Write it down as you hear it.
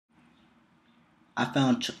I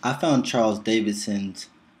found Charles Davidson's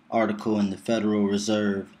article in the Federal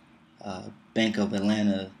Reserve Bank of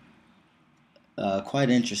Atlanta quite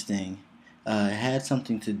interesting. It had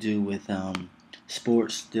something to do with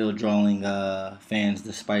sports still drawing fans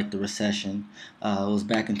despite the recession. It was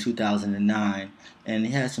back in 2009, and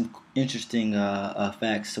he had some interesting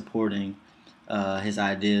facts supporting his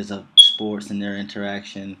ideas of sports and their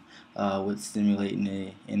interaction with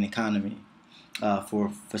stimulating an economy. For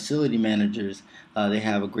facility managers, they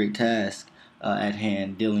have a great task at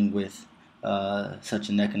hand dealing with such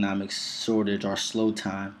an economic shortage or slow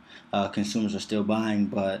time. Consumers are still buying,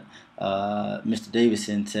 but Mr.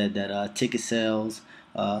 Davidson said that ticket sales,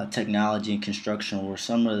 technology, and construction were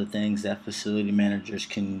some of the things that facility managers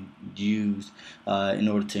can use in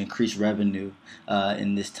order to increase revenue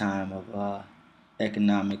in this time of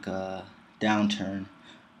economic downturn.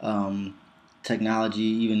 Um, Technology,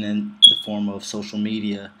 even in the form of social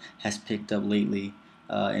media, has picked up lately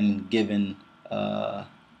and given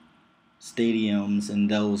stadiums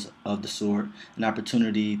and those of the sort an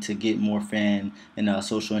opportunity to get more fan and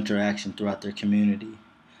social interaction throughout their community.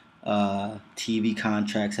 TV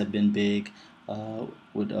contracts have been big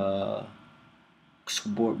with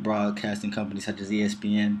sport broadcasting companies such as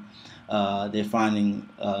ESPN. They're finding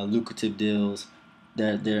lucrative deals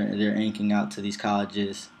that they're inking out to these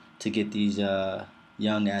colleges to get these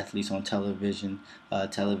young athletes on television.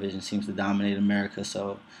 Television seems to dominate America,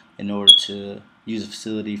 so in order to use a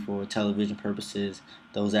facility for television purposes,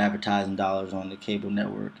 those advertising dollars on the cable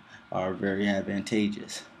network are very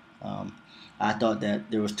advantageous. Um, I thought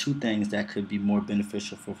that there was two things that could be more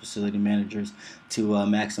beneficial for facility managers to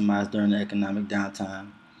maximize during the economic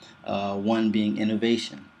downtime. One being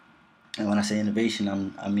innovation, and when I say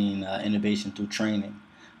innovation, I mean innovation through training.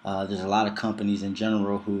 There's a lot of companies in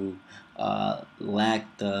general who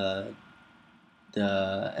lack the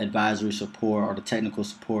advisory support or the technical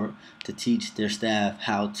support to teach their staff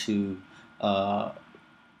how to uh,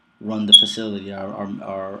 run the facility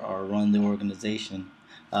or run the organization.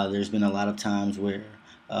 There's been a lot of times where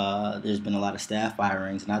there's been a lot of staff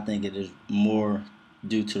firings, and I think it is more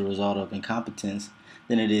due to the result of incompetence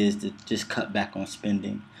than it is to just cut back on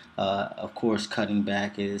spending. Of course, cutting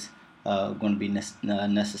back is going to be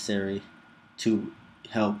necessary to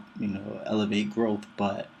help elevate growth,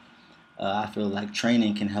 but I feel like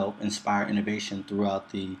training can help inspire innovation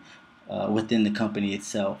throughout the within the company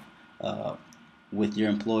itself. Uh, with your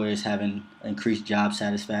employers having increased job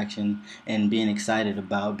satisfaction and being excited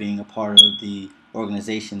about being a part of the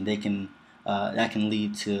organization, they can that can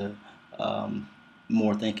lead to um,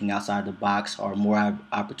 more thinking outside the box or more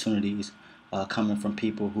opportunities coming from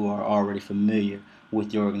people who are already familiar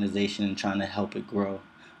with your organization and trying to help it grow.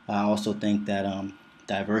 I also think that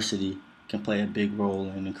diversity can play a big role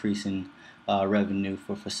in increasing revenue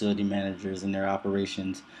for facility managers and their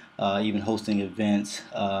operations. Even hosting events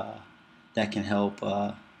that can help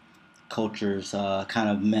cultures kind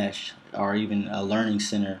of mesh, or even a learning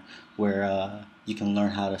center where you can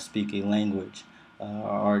learn how to speak a language,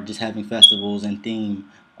 or just having festivals and theme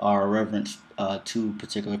or reverence to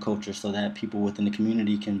particular cultures so that people within the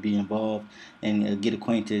community can be involved and get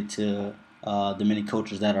acquainted to the many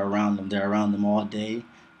cultures that are around them. They're around them all day,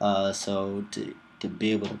 so to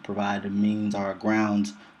be able to provide a means or a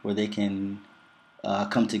grounds where they can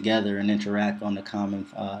come together and interact on a common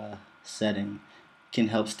setting can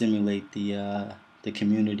help stimulate the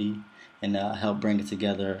community and help bring it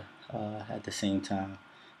together at the same time.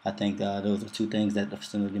 I think those are two things that the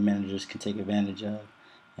facility managers can take advantage of,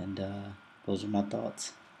 and those are my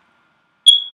thoughts.